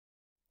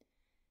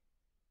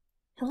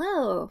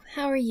Hello,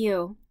 how are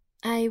you?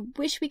 I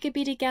wish we could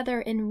be together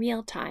in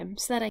real time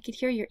so that I could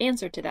hear your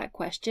answer to that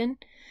question.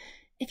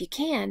 If you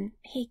can,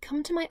 hey,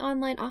 come to my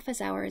online office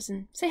hours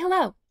and say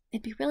hello.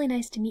 It'd be really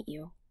nice to meet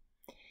you.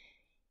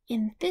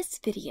 In this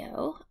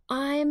video,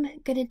 I'm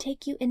going to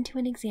take you into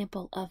an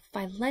example of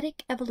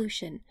phyletic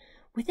evolution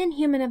within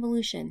human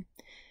evolution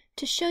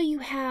to show you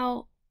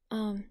how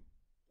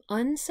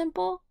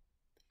unsimple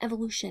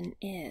evolution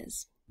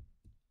is.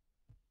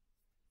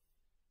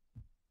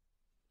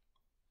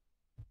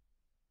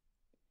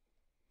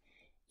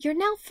 You're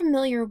now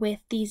familiar with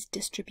these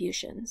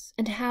distributions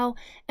and how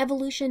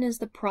evolution is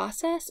the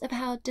process of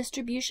how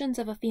distributions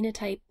of a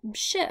phenotype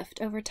shift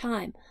over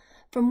time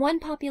from one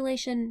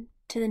population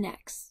to the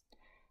next.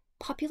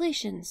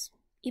 Populations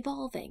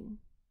evolving.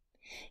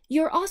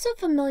 You're also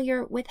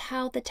familiar with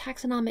how the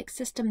taxonomic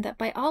system that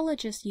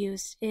biologists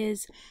use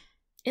is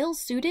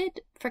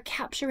ill-suited for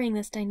capturing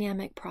this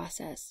dynamic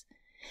process.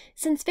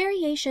 Since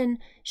variation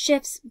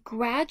shifts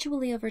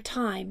gradually over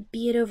time,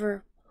 be it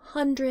over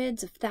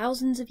hundreds of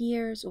thousands of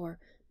years or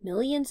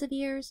millions of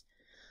years,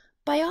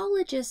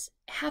 biologists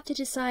have to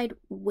decide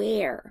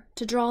where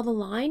to draw the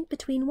line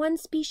between one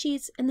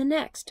species and the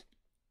next.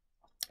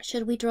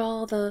 Should we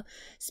draw the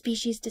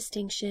species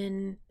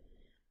distinction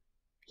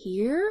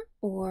here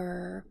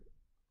or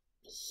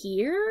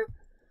here?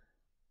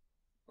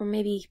 Or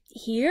maybe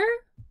here?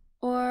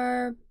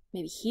 Or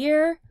maybe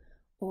here?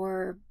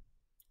 Or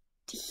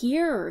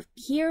here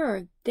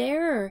or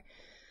there?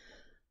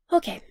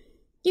 Okay,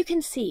 you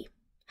can see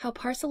how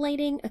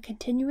parcellating a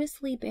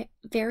continuously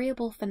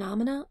variable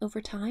phenomena over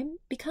time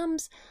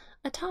becomes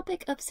a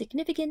topic of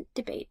significant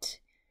debate.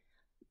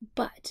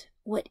 But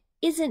what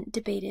isn't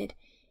debated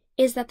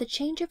is that the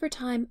change over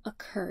time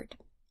occurred.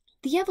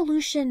 The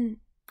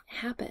evolution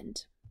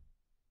happened.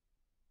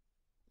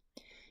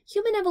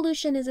 Human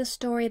evolution is a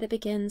story that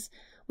begins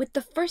with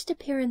the first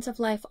appearance of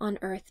life on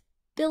Earth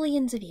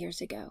billions of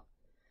years ago.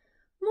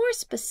 More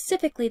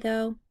specifically,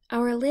 though,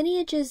 our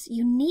lineage's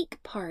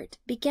unique part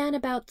began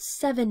about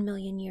 7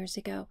 million years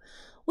ago,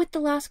 with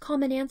the last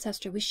common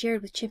ancestor we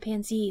shared with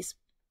chimpanzees.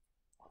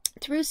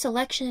 Through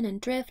selection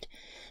and drift,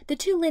 the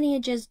two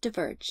lineages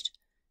diverged.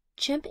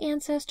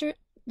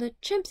 The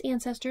chimp's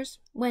ancestors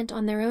went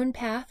on their own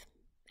path,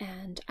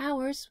 and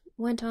ours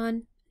went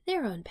on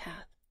their own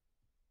path.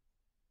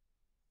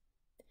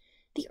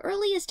 The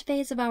earliest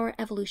phase of our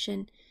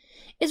evolution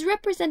is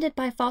represented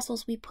by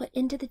fossils we put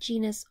into the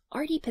genus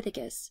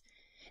Ardipithecus.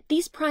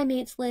 These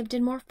primates lived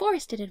in more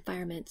forested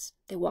environments.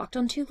 They walked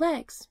on two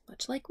legs,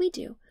 much like we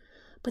do,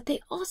 but they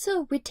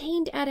also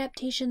retained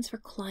adaptations for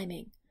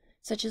climbing,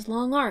 such as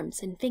long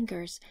arms and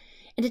fingers,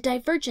 and a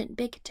divergent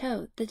big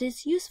toe that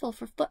is useful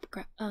for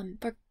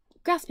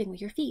grasping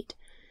with your feet.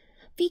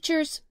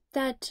 Features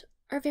that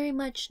are very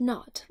much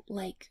not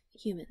like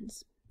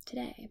humans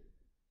today.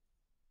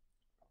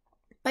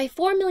 By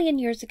 4 million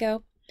years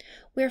ago,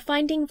 we're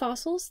finding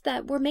fossils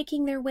that were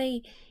making their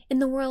way in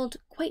the world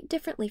quite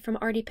differently from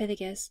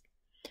Ardipithecus.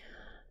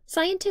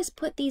 Scientists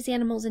put these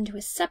animals into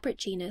a separate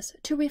genus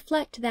to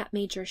reflect that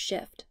major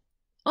shift.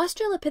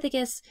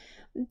 Australopithecus,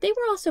 they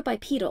were also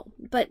bipedal,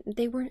 but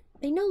they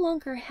no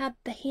longer had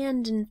the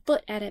hand and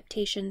foot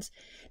adaptations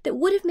that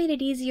would have made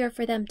it easier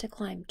for them to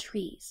climb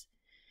trees.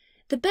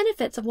 The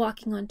benefits of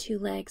walking on two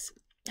legs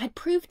had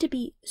proved to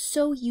be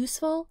so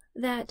useful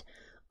that,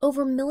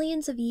 over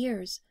millions of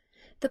years,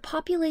 the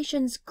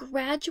populations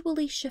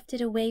gradually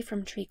shifted away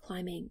from tree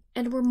climbing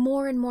and were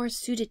more and more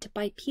suited to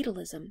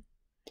bipedalism.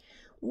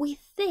 We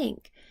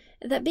think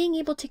that being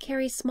able to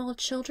carry small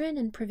children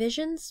and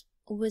provisions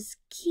was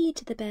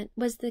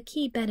the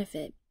key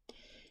benefit,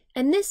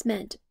 and this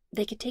meant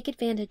they could take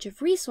advantage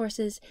of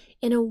resources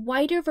in a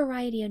wider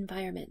variety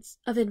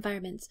of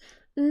environments,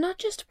 not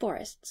just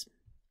forests.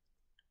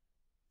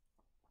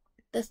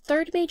 The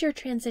third major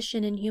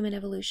transition in human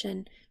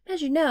evolution,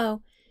 as you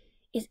know,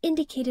 is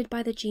indicated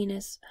by the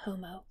genus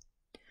Homo.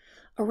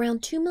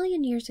 Around 2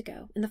 million years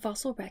ago, in the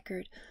fossil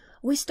record,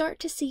 we start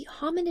to see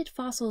hominid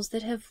fossils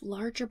that have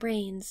larger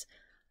brains.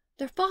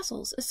 They're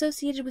fossils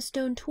associated with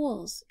stone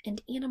tools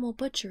and animal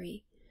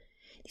butchery.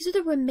 These are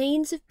the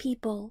remains of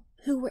people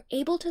who were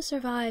able to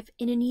survive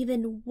in an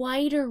even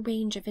wider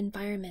range of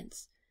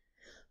environments.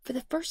 For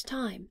the first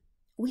time,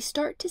 we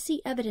start to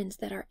see evidence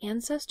that our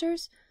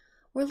ancestors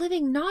were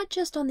living not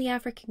just on the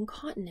African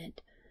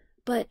continent,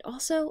 but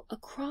also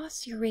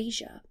across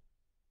Eurasia.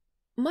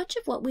 Much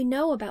of what we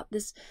know about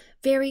this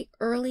very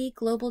early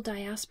global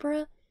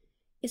diaspora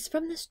is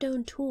from the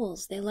stone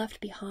tools they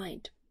left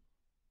behind.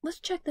 Let's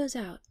check those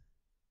out.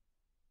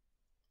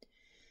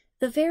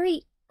 The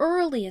very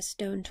earliest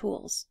stone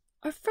tools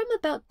are from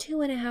about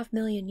 2.5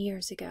 million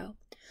years ago.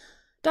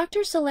 Dr.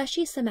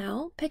 Saleshi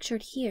Samau,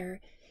 pictured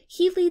here,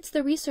 he leads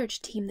the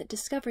research team that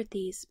discovered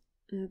these.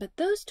 But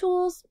those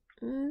tools,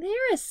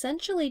 they're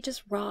essentially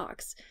just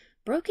rocks,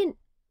 broken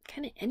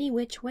kind of any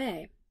which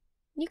way.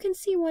 You can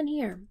see one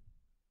here.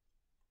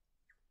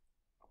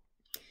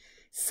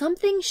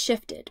 Something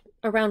shifted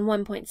around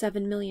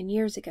 1.7 million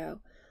years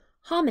ago.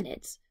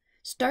 Hominids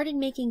started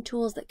making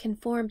tools that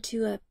conformed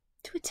to a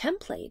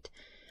template.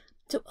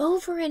 So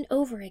over and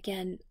over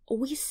again,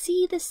 we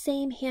see the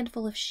same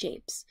handful of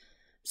shapes,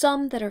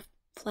 some that are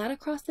flat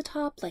across the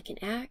top like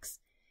an axe,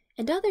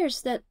 and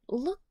others that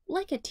look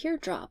like a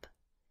teardrop.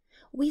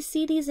 We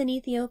see these in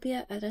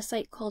Ethiopia at a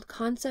site called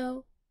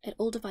Kanso, at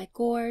Olduvai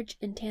Gorge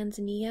in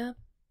Tanzania,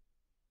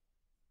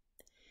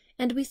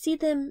 and we see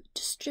them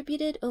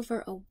distributed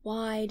over a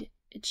wide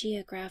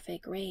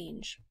geographic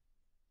range.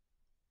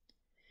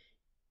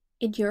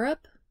 In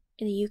Europe,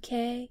 in the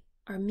UK,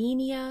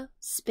 Armenia,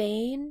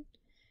 Spain,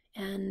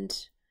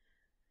 and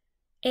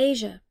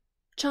Asia,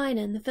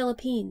 China and the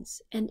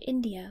Philippines, and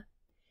India.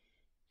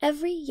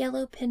 Every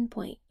yellow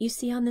pinpoint you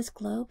see on this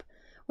globe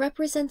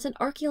represents an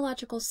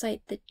archaeological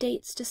site that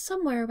dates to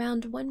somewhere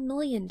around 1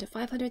 million to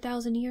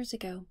 500,000 years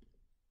ago.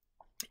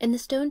 And the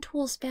stone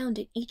tools found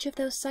at each of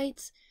those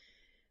sites,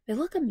 they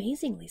look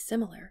amazingly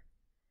similar.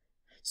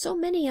 So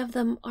many of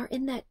them are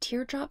in that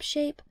teardrop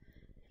shape.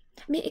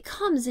 I mean, it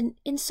comes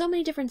in so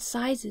many different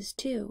sizes,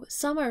 too.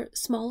 Some are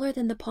smaller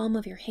than the palm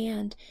of your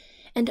hand,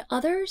 and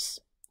others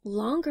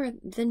longer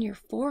than your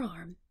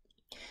forearm.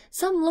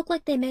 Some look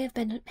like they may have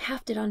been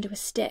hafted onto a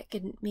stick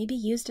and maybe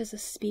used as a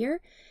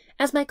spear,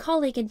 as my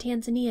colleague in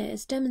Tanzania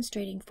is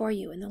demonstrating for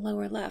you in the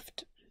lower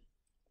left.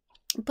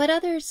 But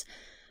others,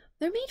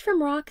 they're made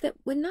from rock that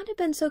would not have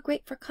been so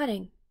great for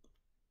cutting.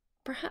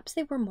 Perhaps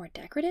they were more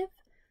decorative.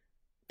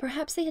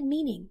 Perhaps they had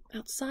meaning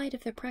outside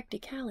of their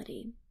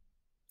practicality.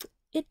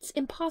 It's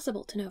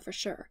impossible to know for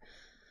sure,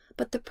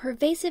 but the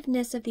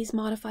pervasiveness of these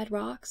modified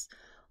rocks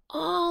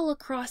all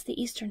across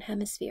the Eastern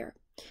Hemisphere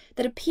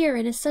that appear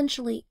in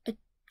essentially a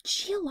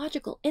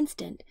geological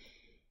instant,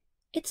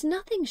 it's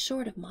nothing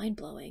short of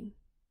mind-blowing,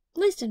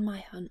 at least in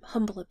my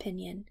humble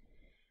opinion.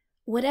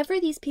 Whatever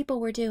these people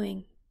were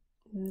doing,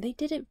 they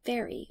did it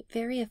very,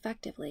 very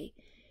effectively,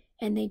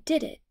 and they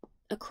did it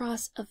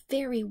across a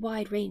very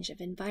wide range of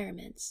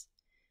environments.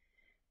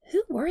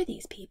 Who were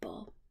these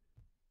people?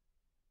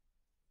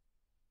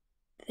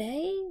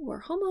 They were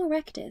Homo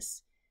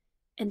erectus,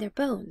 and their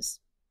bones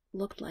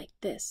looked like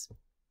this.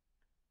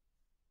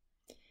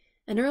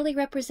 An early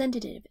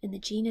representative in the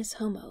genus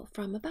Homo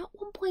from about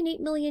 1.8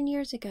 million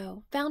years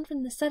ago, found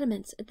from the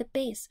sediments at the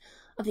base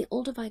of the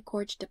Olduvai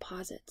Gorge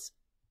deposits.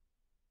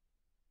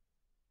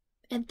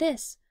 And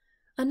this,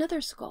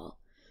 another skull,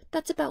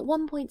 that's about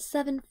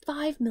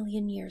 1.75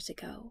 million years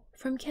ago,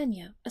 from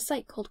Kenya, a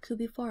site called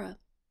Kubifora.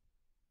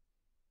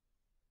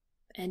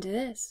 And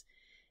this,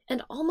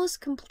 an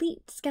almost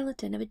complete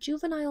skeleton of a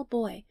juvenile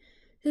boy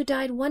who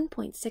died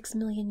 1.6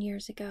 million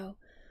years ago,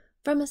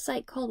 from a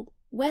site called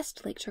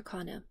West Lake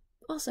Turkana,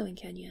 also in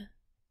Kenya.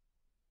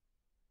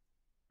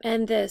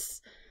 And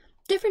this,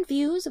 different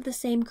views of the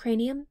same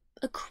cranium,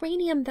 a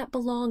cranium that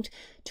belonged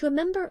to a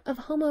member of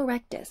Homo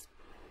erectus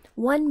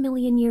 1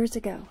 million years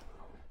ago.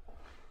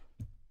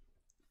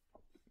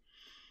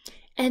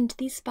 And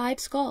these 5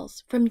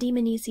 skulls from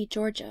Dmanisi,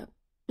 Georgia.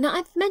 Now,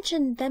 I've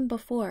mentioned them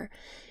before,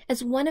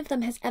 as one of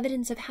them has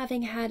evidence of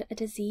having had a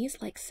disease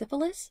like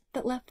syphilis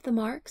that left the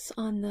marks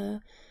on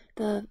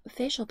the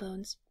facial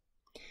bones.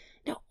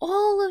 Now,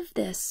 all of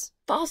this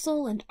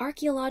fossil and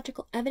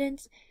archaeological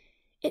evidence,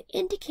 it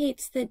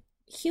indicates that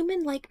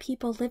human-like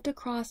people lived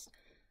across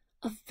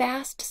a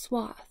vast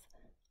swath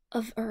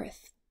of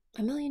Earth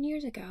 1 million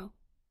years ago.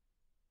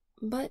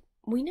 But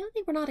we know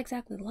they were not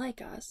exactly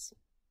like us.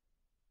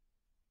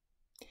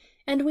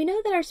 And we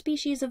know that our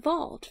species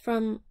evolved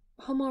from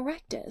Homo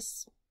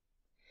erectus.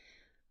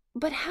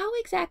 But how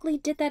exactly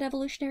did that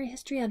evolutionary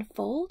history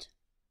unfold?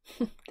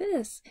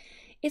 This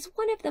is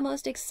one of the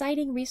most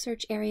exciting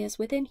research areas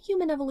within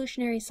human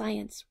evolutionary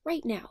science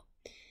right now,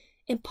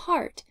 in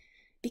part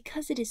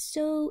because it is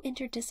so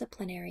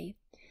interdisciplinary.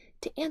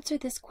 To answer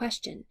this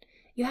question,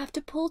 you have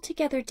to pull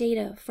together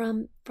data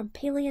from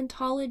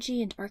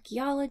paleontology and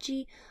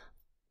archaeology,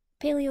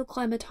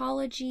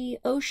 paleoclimatology,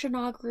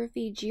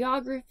 oceanography,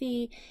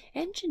 geography,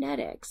 and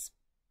genetics.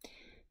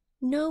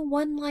 No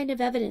one line of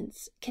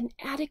evidence can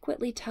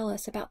adequately tell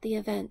us about the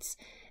events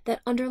that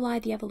underlie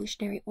the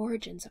evolutionary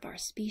origins of our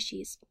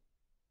species.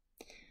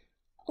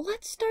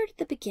 Let's start at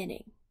the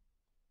beginning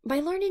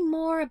by learning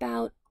more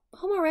about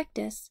Homo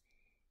erectus,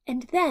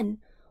 and then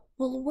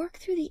we'll work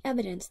through the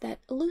evidence that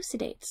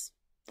elucidates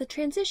the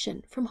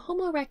transition from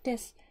Homo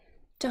erectus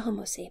to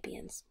Homo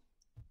sapiens.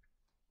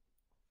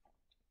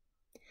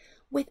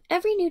 With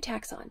every new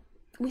taxon,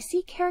 we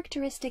see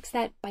characteristics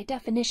that, by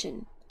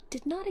definition,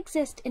 did not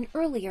exist in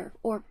earlier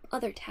or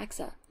other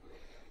taxa.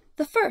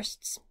 The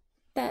firsts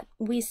that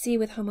we see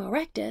with Homo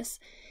erectus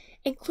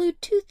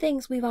include 2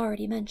 things we've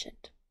already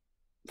mentioned.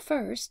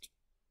 First,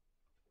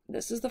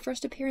 this is the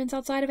first appearance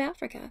outside of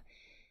Africa.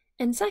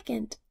 And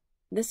second,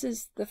 this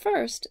is the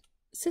first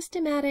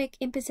systematic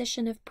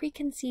imposition of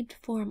preconceived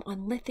form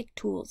on lithic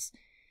tools.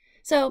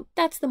 So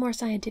that's the more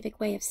scientific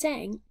way of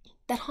saying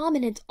that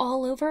hominids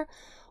all over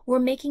were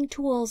making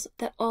tools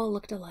that all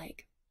looked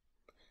alike.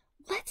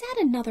 Let's add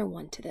another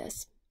one to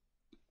this.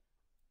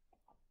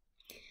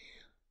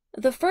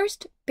 The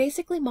first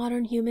basically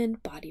modern human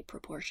body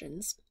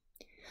proportions.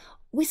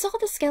 We saw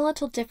the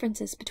skeletal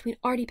differences between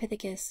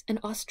Ardipithecus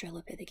and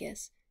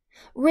Australopithecus.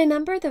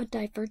 Remember the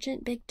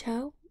divergent big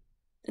toe?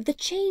 The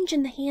change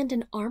in the hand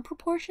and arm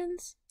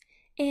proportions?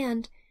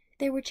 And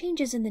there were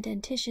changes in the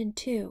dentition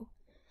too.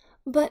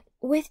 But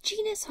with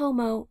genus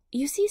Homo,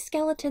 you see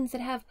skeletons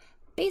that have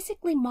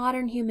basically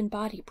modern human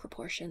body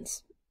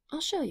proportions.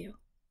 I'll show you.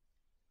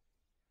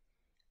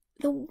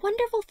 The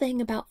wonderful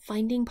thing about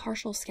finding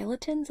partial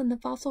skeletons in the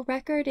fossil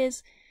record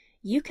is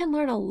you can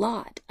learn a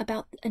lot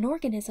about an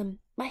organism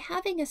by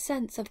having a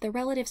sense of the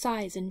relative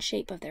size and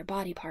shape of their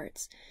body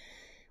parts.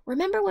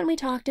 Remember when we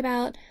talked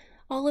about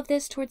all of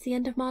this towards the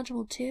end of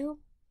Module 2?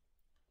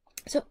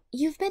 So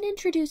you've been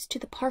introduced to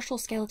the partial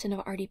skeleton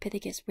of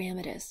Ardipithecus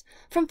ramidus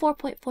from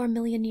 4.4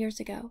 million years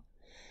ago,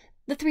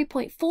 the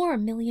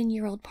 3.4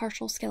 million-year-old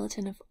partial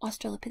skeleton of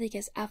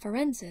Australopithecus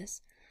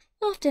afarensis,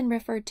 often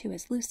referred to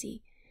as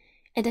Lucy,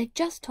 and I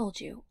just told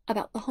you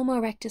about the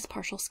Homo erectus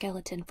partial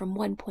skeleton from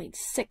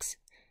 1.6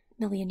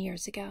 million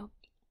years ago.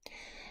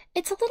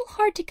 It's a little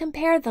hard to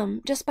compare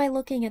them just by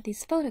looking at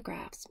these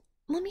photographs.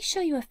 Let me show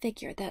you a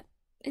figure that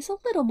is a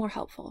little more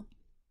helpful.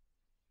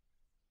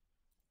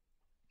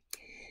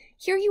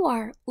 Here you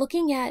are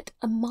looking at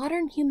a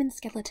modern human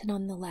skeleton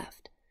on the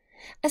left.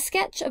 A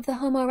sketch of the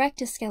Homo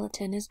erectus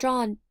skeleton is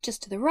drawn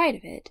just to the right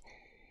of it.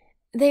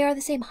 They are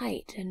the same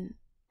height, and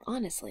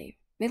honestly,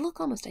 they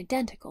look almost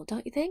identical,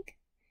 don't you think?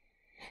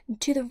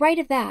 To the right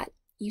of that,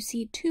 you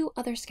see two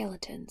other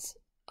skeletons.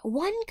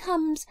 One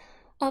comes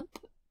up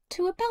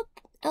to about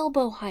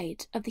elbow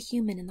height of the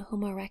human in the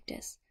Homo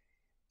erectus.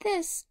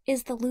 This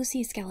is the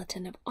Lucy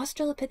skeleton of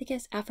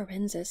Australopithecus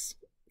afarensis,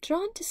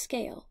 drawn to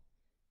scale.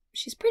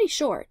 She's pretty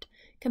short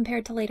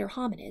compared to later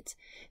hominids,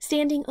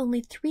 standing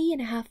only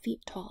 3.5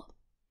 feet tall.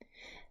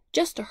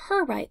 Just to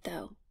her right,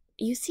 though,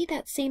 you see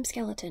that same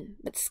skeleton,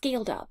 but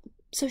scaled up,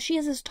 so she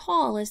is as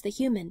tall as the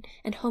human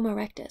and Homo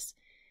erectus.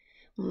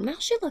 Now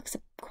she looks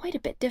quite a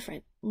bit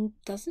different,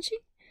 doesn't she?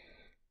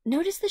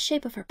 Notice the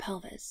shape of her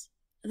pelvis.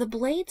 The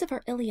blades of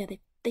her ilia,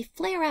 they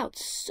flare out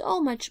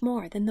so much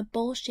more than the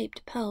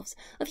bowl-shaped pelvis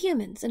of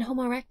humans and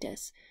Homo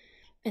erectus,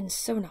 and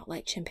so not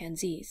like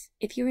chimpanzees,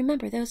 if you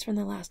remember those from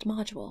the last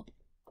module.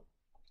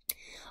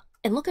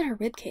 And look at her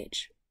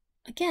ribcage.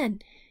 Again,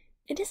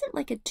 it isn't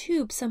like a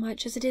tube so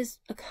much as it is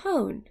a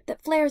cone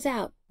that flares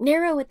out,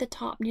 narrow at the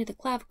top near the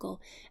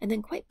clavicle, and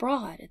then quite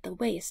broad at the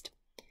waist.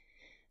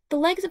 The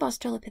legs of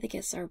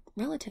Australopithecus are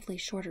relatively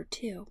shorter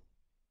too.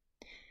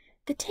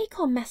 The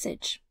take-home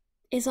message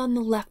is on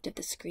the left of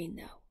the screen,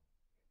 though.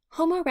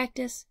 Homo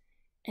erectus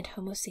and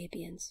Homo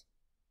sapiens.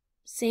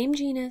 Same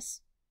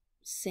genus,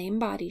 same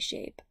body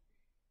shape.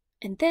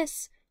 And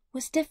this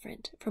was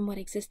different from what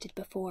existed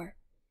before.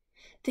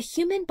 The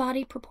human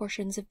body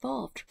proportions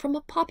evolved from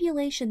a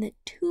population that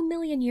 2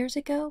 million years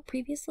ago,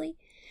 previously,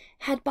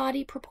 had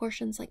body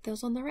proportions like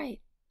those on the right.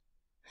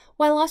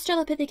 While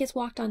Australopithecus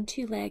walked on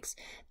 2 legs,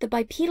 the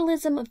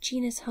bipedalism of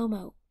genus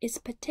Homo is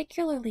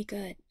particularly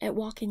good at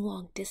walking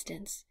long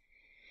distance.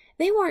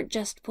 They weren't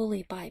just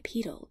fully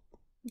bipedal.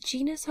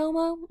 Genus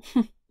Homo?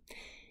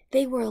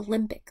 They were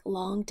Olympic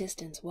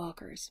long-distance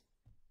walkers.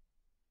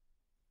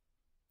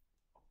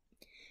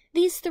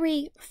 These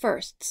 3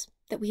 firsts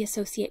that we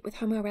associate with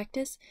Homo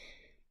erectus,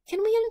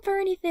 can we infer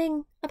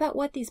anything about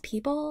what these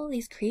people,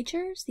 these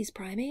creatures, these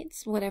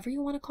primates, whatever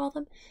you want to call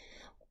them,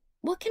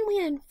 what can we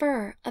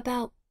infer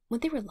about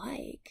what they were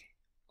like?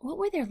 What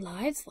were their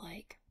lives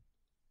like?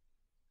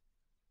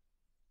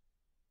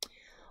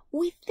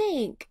 We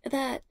think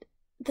that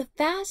the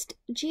vast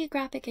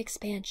geographic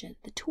expansion,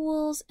 the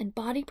tools and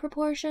body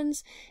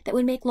proportions that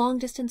would make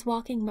long-distance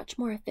walking much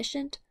more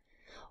efficient,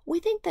 we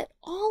think that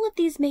all of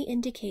these may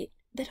indicate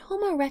that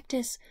Homo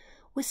erectus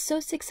was so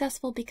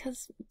successful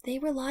because they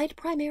relied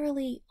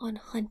primarily on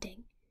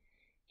hunting.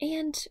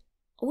 And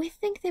we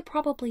think they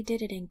probably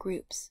did it in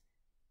groups.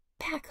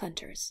 Pack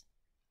hunters,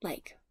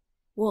 like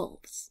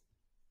wolves.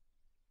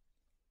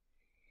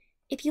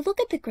 If you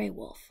look at the gray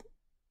wolf,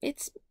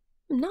 it's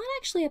not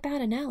actually a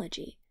bad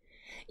analogy.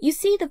 You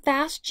see the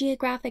vast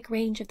geographic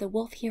range of the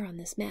wolf here on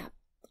this map,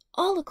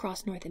 all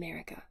across North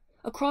America,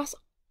 across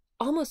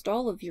almost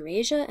all of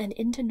Eurasia and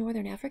into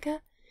northern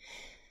Africa.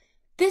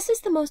 This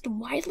is the most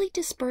widely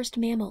dispersed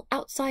mammal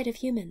outside of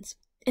humans,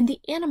 and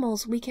the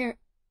animals we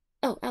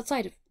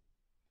outside of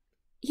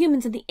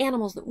humans and the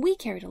animals that we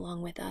carried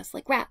along with us,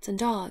 like rats and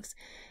dogs.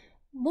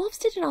 Wolves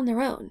did it on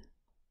their own,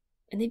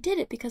 and they did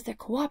it because they're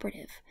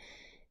cooperative.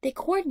 They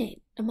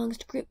coordinate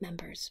amongst group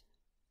members.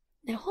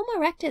 Now,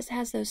 Homo erectus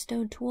has those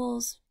stone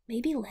tools,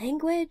 maybe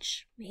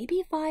language,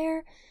 maybe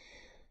fire.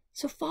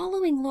 So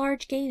following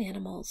large game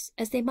animals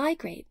as they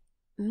migrate,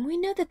 we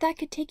know that that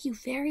could take you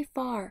very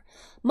far,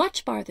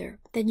 much farther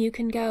than you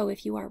can go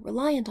if you are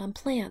reliant on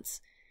plants.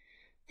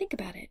 Think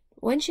about it.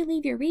 Once you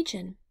leave your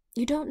region,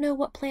 you don't know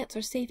what plants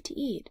are safe to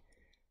eat.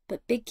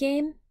 But big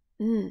game,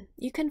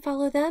 you can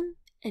follow them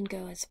and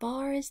go as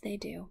far as they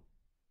do.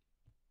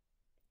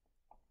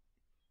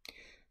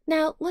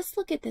 Now, let's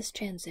look at this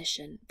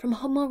transition from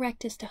Homo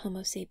erectus to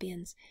Homo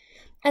sapiens.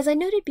 As I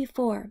noted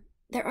before,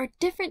 there are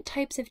different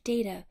types of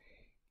data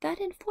that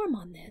inform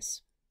on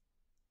this.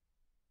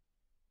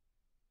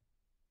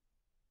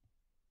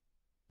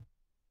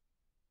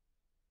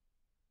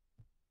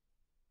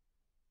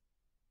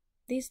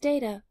 these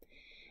data,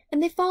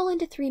 and they fall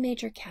into three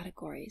major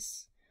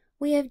categories.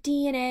 We have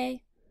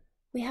DNA,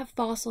 we have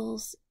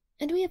fossils,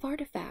 and we have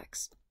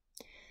artifacts.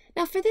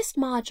 Now for this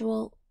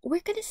module,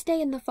 we're going to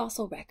stay in the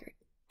fossil record.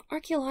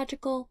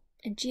 Archaeological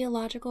and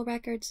geological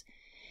records.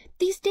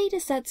 These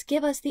data sets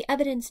give us the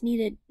evidence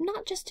needed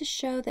not just to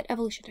show that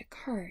evolution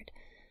occurred,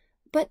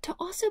 but to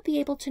also be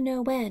able to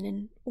know when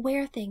and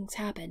where things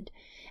happened,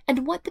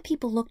 and what the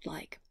people looked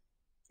like.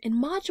 In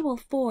Module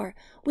 4,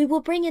 we will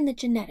bring in the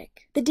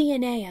genetic, the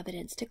DNA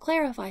evidence to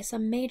clarify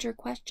some major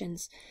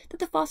questions that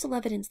the fossil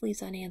evidence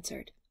leaves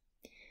unanswered.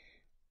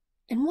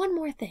 And one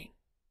more thing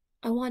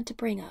I want to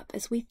bring up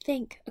as we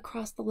think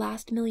across the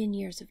last million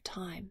years of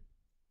time.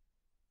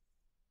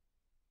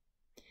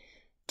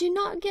 Do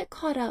not get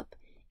caught up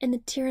in the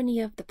tyranny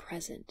of the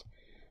present.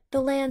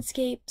 The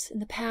landscapes in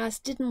the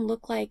past didn't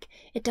look like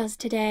it does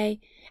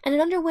today, and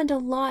it underwent a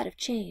lot of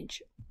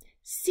change.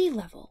 Sea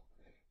level,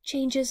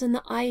 changes in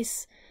the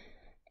ice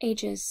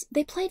ages,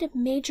 they played a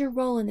major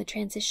role in the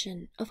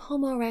transition of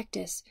Homo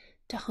erectus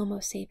to Homo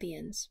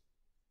sapiens.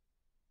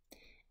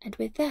 And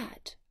with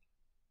that,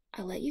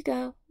 I'll let you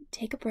go,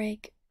 take a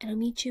break, and I'll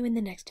meet you in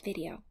the next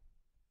video.